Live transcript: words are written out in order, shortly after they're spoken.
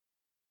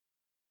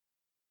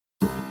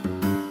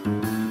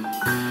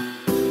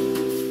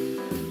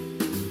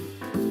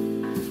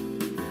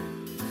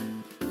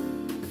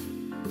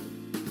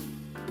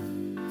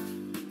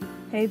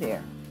Hey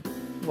there.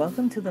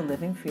 Welcome to the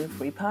Living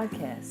Fear-Free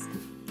podcast.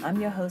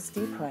 I'm your host,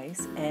 Dee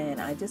Price, and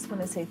I just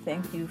want to say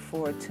thank you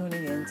for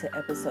tuning in to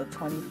episode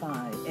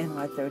 25 in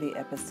our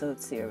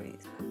 30-episode series.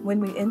 When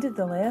we ended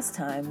the last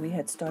time, we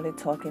had started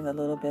talking a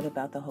little bit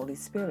about the Holy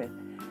Spirit,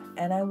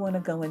 and I want to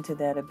go into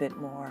that a bit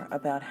more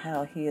about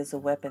how He is a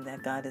weapon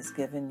that God has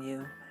given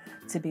you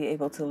to be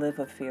able to live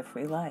a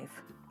fear-free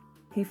life.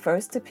 He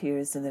first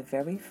appears in the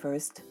very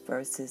first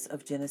verses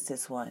of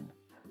Genesis 1,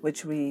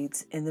 which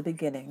reads, "In the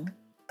beginning,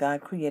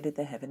 God created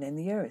the heaven and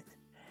the earth.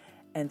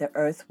 And the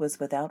earth was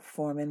without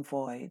form and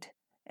void,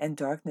 and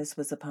darkness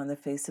was upon the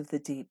face of the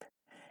deep.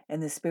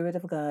 And the Spirit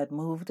of God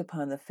moved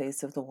upon the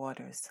face of the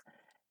waters.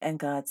 And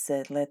God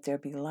said, Let there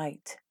be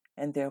light.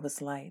 And there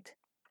was light."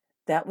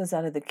 That was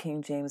out of the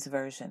King James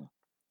Version.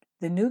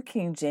 The New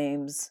King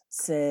James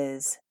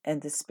says,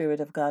 "And the Spirit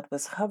of God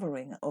was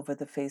hovering over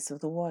the face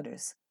of the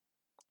waters."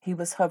 He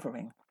was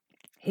hovering.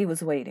 He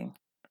was waiting.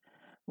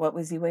 What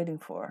was he waiting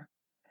for?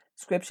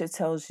 Scripture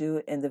tells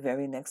you in the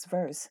very next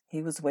verse,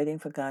 he was waiting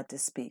for God to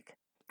speak.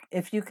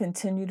 If you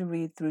continue to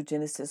read through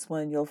Genesis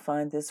 1, you'll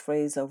find this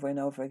phrase over and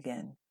over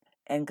again.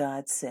 And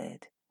God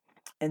said.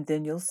 And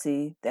then you'll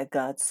see that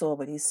God saw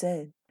what he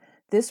said.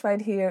 This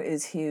right here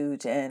is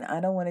huge, and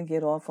I don't want to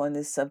get off on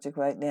this subject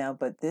right now,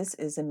 but this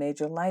is a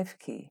major life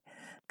key.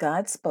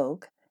 God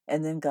spoke,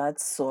 and then God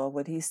saw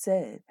what he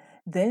said.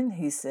 Then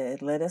he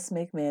said, "Let us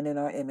make man in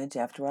our image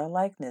after our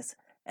likeness,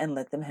 and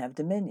let them have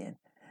dominion."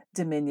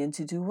 Dominion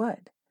to do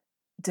what?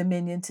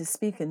 Dominion to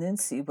speak and then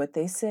see what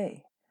they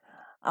say.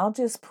 I'll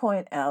just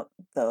point out,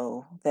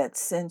 though, that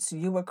since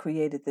you were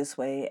created this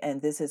way,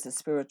 and this is a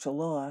spiritual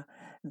law,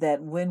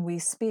 that when we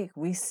speak,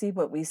 we see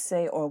what we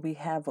say or we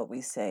have what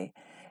we say.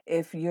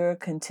 If you're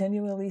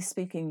continually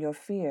speaking your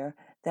fear,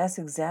 that's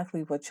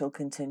exactly what you'll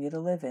continue to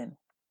live in.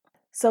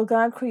 So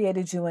God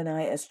created you and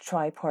I as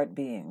tripart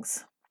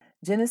beings.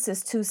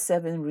 Genesis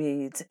 2:7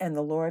 reads, "And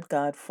the Lord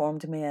God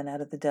formed man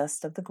out of the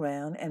dust of the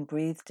ground and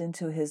breathed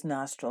into his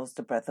nostrils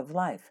the breath of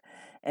life,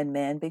 and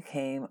man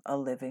became a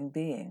living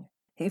being."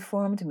 He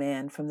formed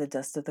man from the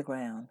dust of the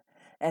ground.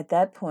 At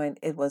that point,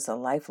 it was a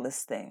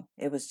lifeless thing.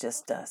 It was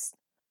just dust.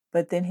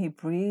 But then he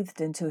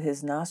breathed into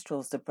his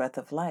nostrils the breath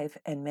of life,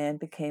 and man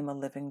became a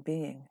living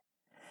being.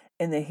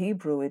 In the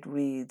Hebrew, it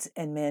reads,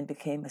 "And man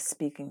became a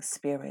speaking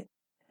spirit."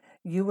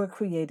 You were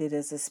created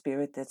as a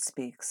spirit that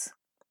speaks.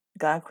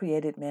 God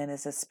created man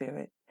as a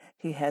spirit.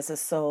 He has a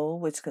soul,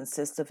 which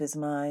consists of his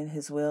mind,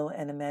 his will,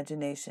 and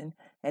imagination,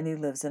 and he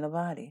lives in a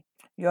body.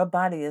 Your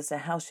body is the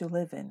house you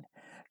live in.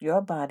 Your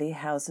body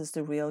houses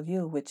the real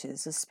you, which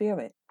is a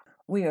spirit.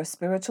 We are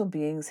spiritual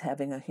beings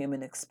having a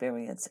human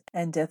experience,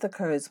 and death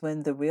occurs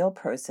when the real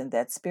person,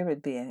 that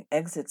spirit being,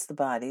 exits the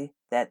body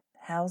that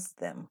housed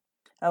them.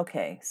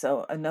 Okay,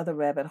 so another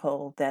rabbit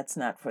hole, that's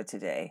not for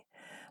today.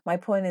 My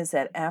point is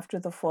that after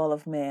the fall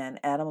of man,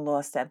 Adam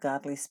lost that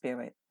godly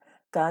spirit.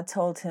 God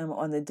told him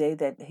on the day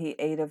that he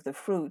ate of the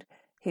fruit,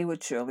 he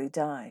would surely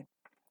die.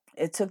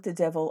 It took the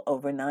devil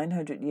over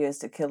 900 years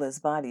to kill his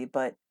body,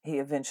 but he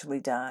eventually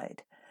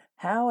died.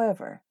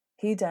 However,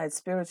 he died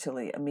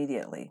spiritually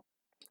immediately.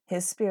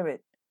 His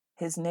spirit,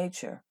 his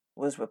nature,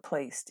 was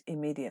replaced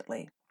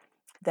immediately.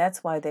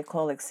 That's why they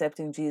call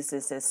accepting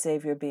Jesus as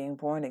Savior being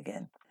born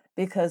again.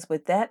 Because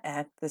with that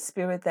act, the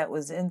spirit that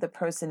was in the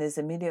person is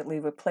immediately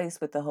replaced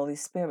with the Holy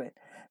Spirit,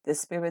 the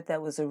spirit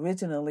that was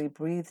originally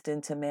breathed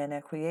into man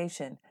at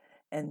creation,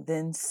 and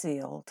then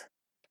sealed.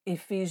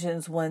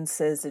 Ephesians 1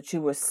 says that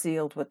you were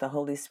sealed with the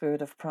Holy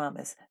Spirit of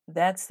promise.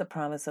 That's the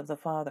promise of the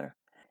Father.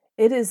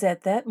 It is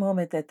at that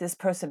moment that this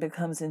person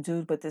becomes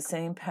endued with the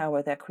same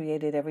power that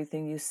created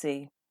everything you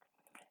see.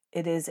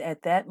 It is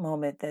at that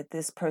moment that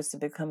this person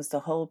becomes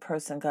the whole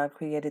person God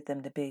created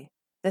them to be.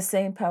 The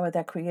same power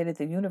that created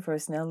the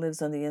universe now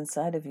lives on the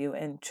inside of you,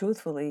 and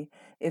truthfully,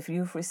 if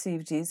you've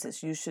received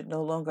Jesus, you should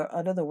no longer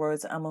utter the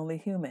words, "I'm only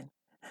human."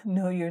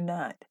 No, you're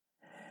not.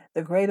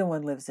 The greater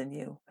one lives in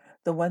you.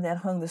 The one that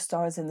hung the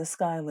stars in the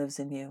sky lives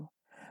in you.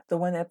 The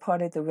one that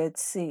parted the Red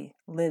Sea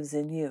lives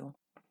in you.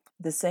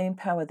 The same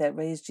power that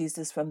raised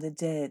Jesus from the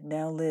dead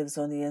now lives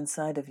on the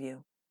inside of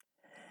you.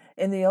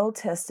 In the Old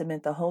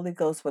Testament, the Holy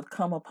Ghost would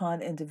come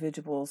upon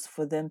individuals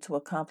for them to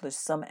accomplish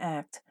some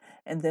act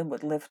and then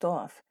would lift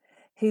off.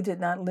 He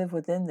did not live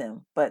within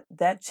them, but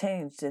that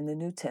changed in the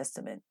New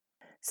Testament.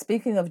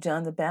 Speaking of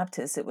John the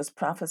Baptist, it was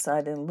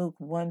prophesied in Luke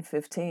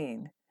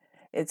 1:15.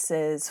 It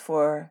says,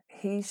 "For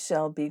he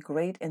shall be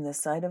great in the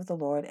sight of the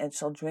Lord, and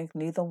shall drink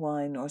neither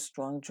wine nor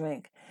strong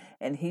drink,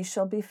 and he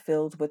shall be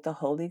filled with the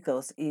Holy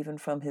Ghost even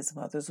from his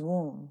mother's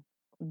womb."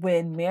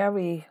 When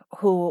Mary,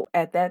 who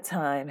at that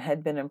time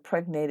had been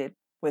impregnated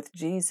with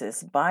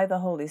Jesus by the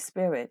Holy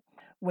Spirit,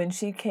 when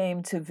she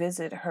came to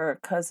visit her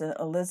cousin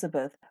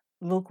Elizabeth,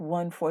 Luke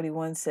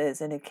 1:41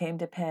 says, "And it came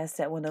to pass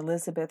that when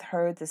Elizabeth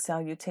heard the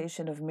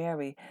salutation of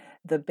Mary,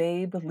 the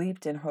babe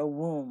leaped in her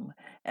womb,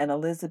 and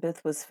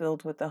Elizabeth was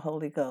filled with the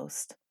Holy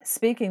Ghost."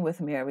 Speaking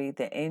with Mary,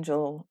 the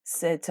angel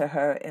said to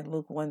her in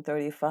Luke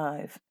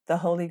 1:35, "The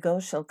Holy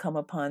Ghost shall come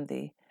upon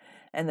thee,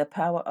 and the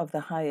power of the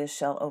highest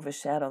shall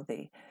overshadow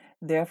thee.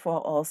 Therefore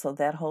also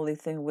that holy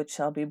thing which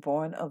shall be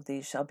born of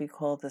thee shall be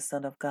called the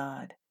Son of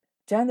God.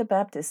 John the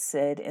Baptist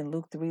said in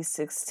Luke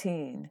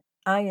 3:16,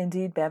 I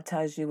indeed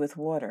baptize you with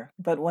water,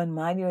 but one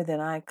mightier than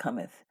I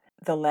cometh,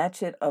 the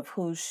latchet of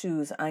whose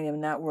shoes I am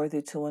not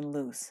worthy to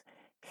unloose.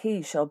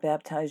 He shall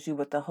baptize you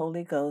with the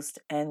Holy Ghost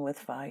and with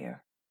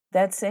fire.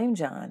 That same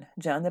John,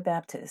 John the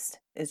Baptist,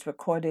 is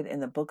recorded in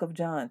the book of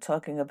John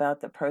talking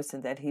about the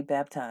person that he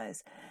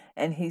baptized.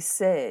 And he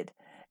said,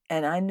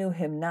 And I knew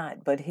him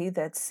not, but he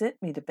that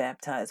sent me to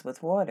baptize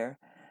with water,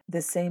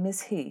 the same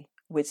is he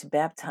which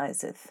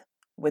baptizeth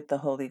with the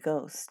Holy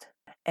Ghost.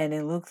 And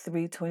in Luke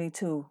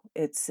 3:22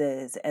 it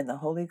says, And the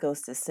Holy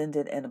Ghost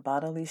descended in a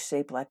bodily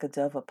shape like a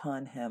dove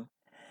upon him.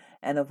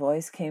 And a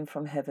voice came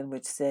from heaven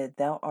which said,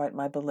 Thou art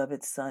my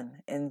beloved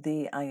Son, in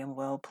thee I am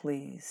well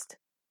pleased.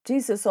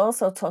 Jesus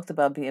also talked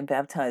about being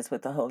baptized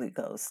with the Holy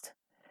Ghost.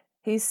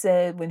 He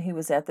said when he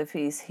was at the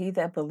feast, He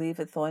that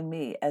believeth on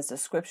me, as the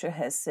scripture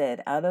has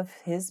said, out of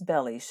his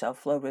belly shall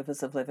flow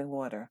rivers of living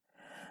water.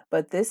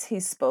 But this he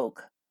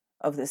spoke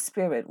of the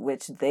Spirit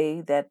which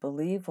they that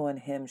believe on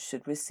him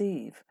should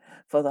receive.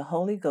 For the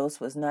Holy Ghost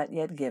was not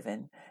yet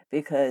given,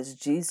 because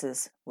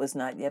Jesus was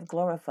not yet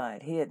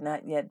glorified. He had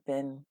not yet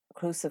been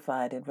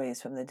crucified and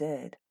raised from the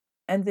dead.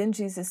 And then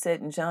Jesus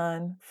said in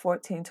John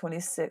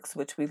 14:26,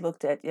 which we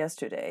looked at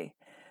yesterday,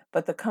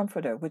 But the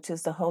Comforter, which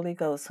is the Holy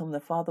Ghost, whom the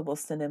Father will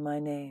send in my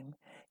name,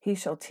 he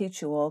shall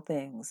teach you all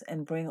things,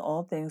 and bring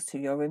all things to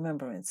your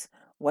remembrance,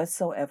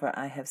 whatsoever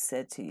I have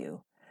said to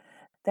you.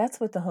 That's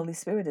what the Holy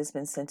Spirit has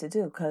been sent to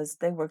do, because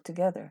they work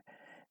together.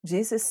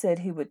 Jesus said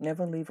he would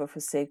never leave or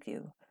forsake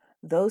you.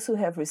 Those who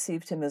have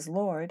received him as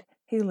Lord,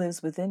 he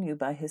lives within you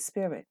by his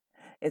Spirit.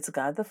 It's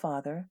God the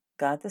Father,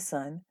 God the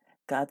Son,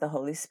 God the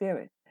Holy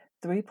Spirit,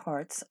 three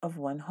parts of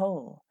one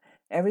whole.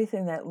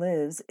 Everything that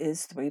lives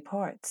is three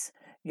parts.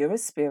 You're a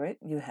spirit,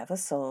 you have a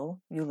soul,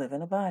 you live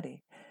in a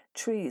body.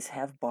 Trees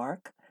have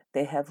bark,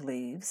 they have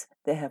leaves,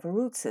 they have a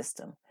root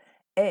system.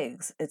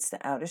 Eggs, it's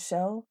the outer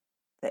shell,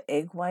 the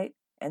egg white,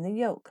 and the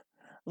yolk.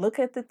 Look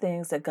at the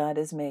things that God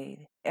has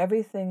made.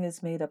 Everything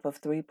is made up of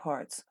three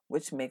parts,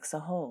 which makes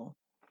a whole.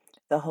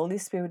 The Holy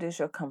Spirit is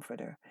your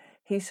comforter.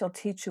 He shall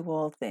teach you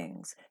all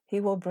things. He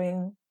will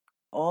bring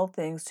all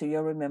things to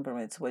your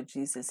remembrance, what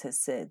Jesus has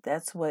said.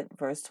 That's what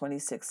verse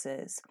 26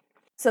 says.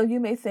 So you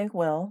may think,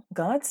 well,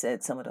 God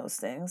said some of those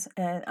things,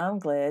 and I'm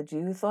glad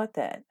you thought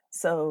that.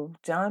 So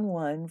John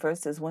 1,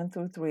 verses 1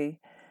 through 3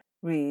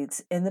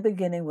 reads, In the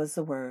beginning was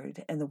the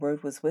Word, and the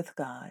Word was with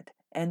God,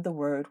 and the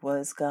Word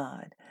was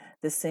God.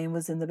 The same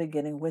was in the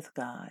beginning with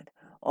God.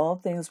 All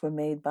things were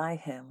made by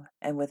him,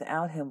 and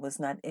without him was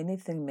not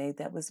anything made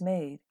that was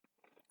made.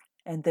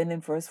 And then in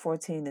verse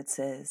 14 it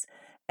says,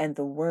 And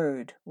the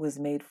Word was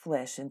made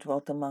flesh and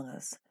dwelt among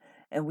us,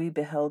 and we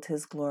beheld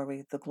his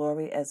glory, the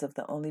glory as of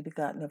the only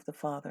begotten of the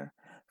Father,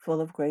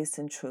 full of grace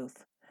and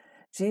truth.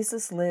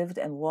 Jesus lived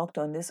and walked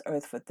on this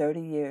earth for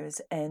 30 years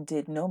and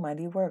did no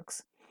mighty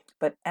works.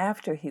 But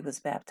after he was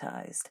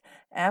baptized,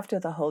 after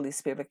the Holy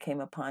Spirit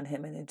came upon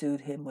him and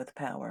endued him with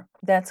power,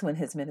 that's when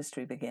his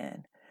ministry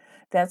began.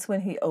 That's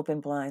when he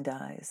opened blind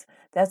eyes.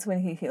 That's when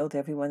he healed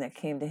everyone that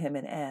came to him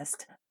and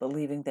asked,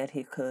 believing that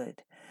he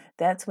could.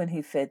 That's when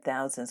he fed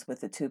thousands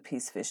with a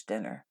 2-piece fish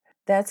dinner.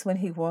 That's when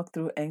he walked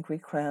through angry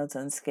crowds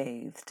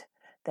unscathed.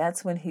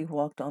 That's when he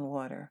walked on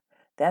water.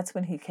 That's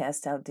when he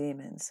cast out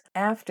demons,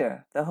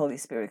 after the Holy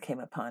Spirit came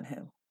upon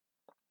him.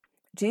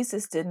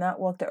 Jesus did not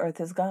walk the earth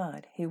as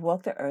God. He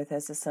walked the earth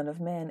as the Son of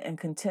Man and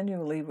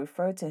continually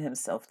referred to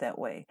himself that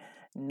way,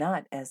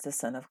 not as the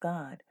Son of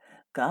God.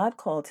 God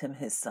called him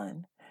his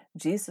Son.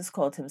 Jesus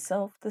called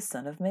himself the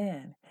Son of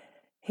Man.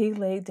 He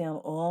laid down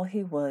all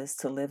he was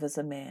to live as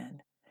a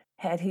man.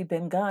 Had he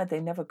been God, they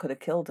never could have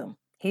killed him.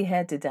 He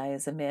had to die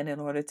as a man in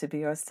order to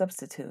be our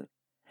substitute.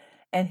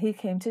 And he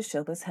came to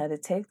show us how to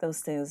take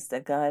those things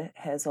that God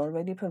has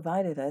already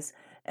provided us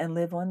and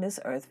live on this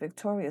earth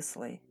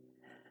victoriously.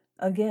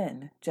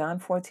 Again, John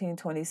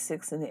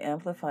 14:26 in the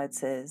Amplified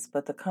says,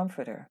 But the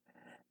Comforter,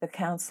 the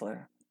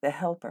Counselor, the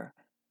Helper,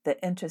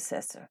 the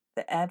Intercessor,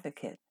 the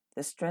Advocate,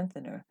 the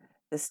Strengthener,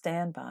 the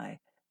Standby,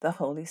 the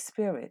Holy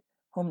Spirit,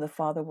 whom the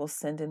Father will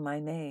send in my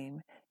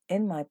name,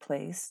 in my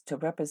place, to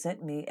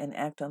represent me and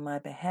act on my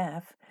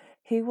behalf,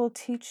 he will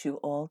teach you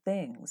all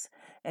things,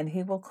 and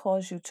he will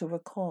cause you to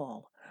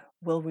recall,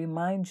 will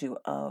remind you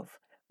of,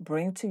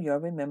 bring to your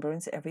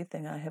remembrance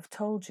everything I have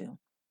told you.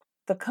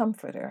 The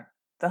Comforter,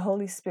 the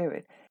Holy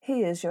Spirit,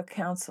 he is your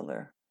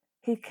counselor.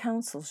 He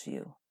counsels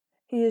you.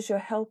 He is your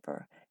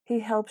helper. He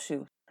helps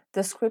you.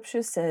 The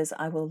scripture says,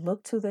 I will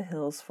look to the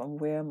hills from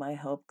where my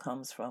help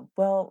comes from.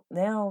 Well,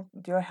 now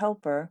your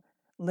helper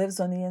lives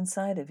on the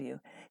inside of you.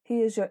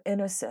 He is your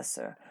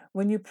intercessor.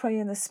 When you pray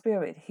in the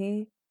Spirit,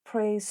 he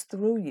prays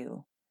through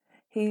you.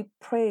 He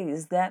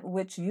prays that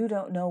which you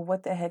don't know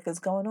what the heck is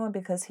going on,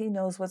 because he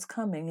knows what's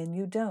coming and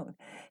you don't.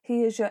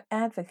 He is your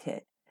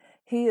advocate.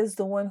 He is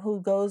the one who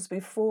goes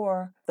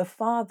before the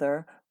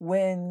Father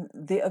when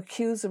the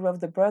accuser of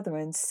the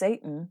brethren,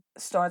 Satan,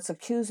 starts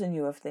accusing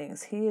you of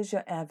things. He is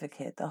your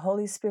advocate. The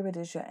Holy Spirit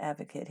is your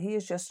advocate. He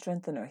is your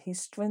strengthener. He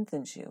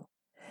strengthens you.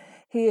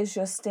 He is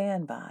your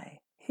standby.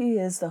 He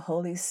is the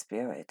Holy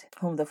Spirit,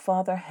 whom the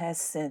Father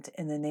has sent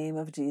in the name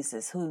of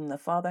Jesus, whom the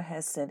Father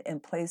has sent in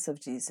place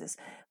of Jesus,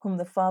 whom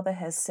the Father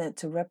has sent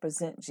to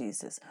represent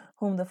Jesus,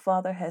 whom the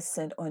Father has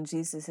sent on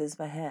Jesus'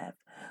 behalf,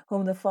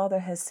 whom the Father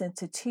has sent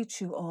to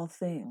teach you all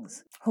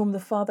things, whom the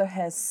Father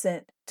has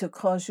sent to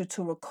cause you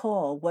to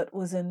recall what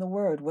was in the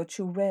Word, what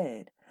you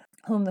read,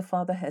 whom the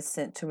Father has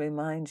sent to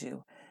remind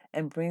you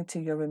and bring to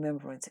your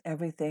remembrance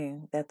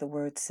everything that the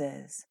Word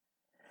says.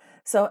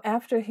 So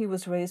after he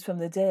was raised from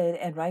the dead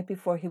and right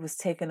before he was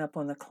taken up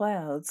on the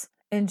clouds,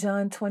 in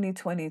John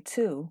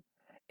 20:22,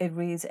 it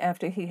reads,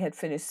 after he had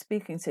finished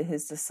speaking to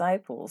his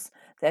disciples,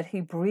 that he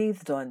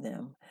breathed on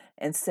them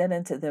and said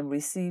unto them,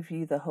 receive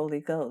ye the Holy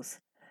Ghost.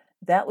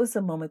 That was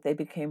the moment they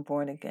became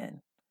born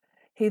again.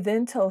 He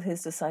then told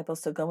his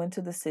disciples to go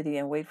into the city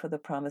and wait for the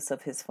promise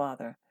of his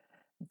Father.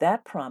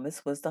 That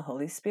promise was the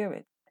Holy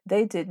Spirit.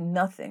 They did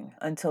nothing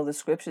until the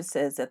scripture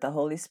says that the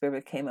Holy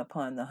Spirit came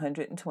upon the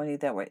 120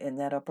 that were in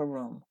that upper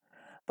room.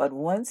 But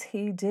once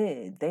he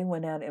did, they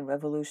went out and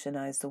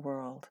revolutionized the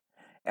world.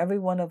 Every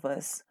one of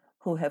us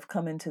who have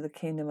come into the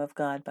kingdom of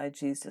God by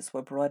Jesus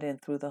were brought in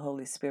through the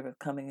Holy Spirit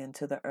coming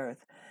into the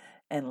earth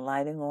and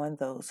lighting on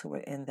those who were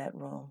in that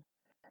room.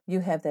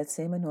 You have that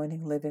same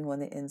anointing living on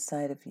the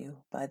inside of you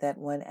by that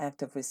one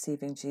act of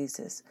receiving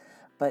Jesus.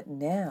 But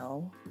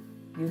now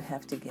you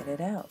have to get it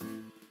out.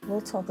 We'll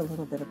talk a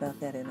little bit about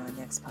that in our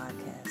next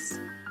podcast.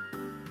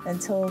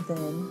 Until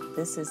then,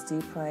 this is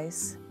Dee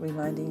Price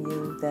reminding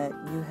you that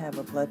you have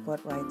a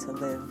blood-bought right to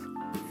live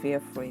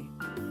fear-free.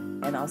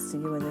 And I'll see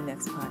you in the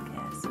next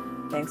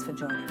podcast. Thanks for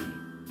joining me.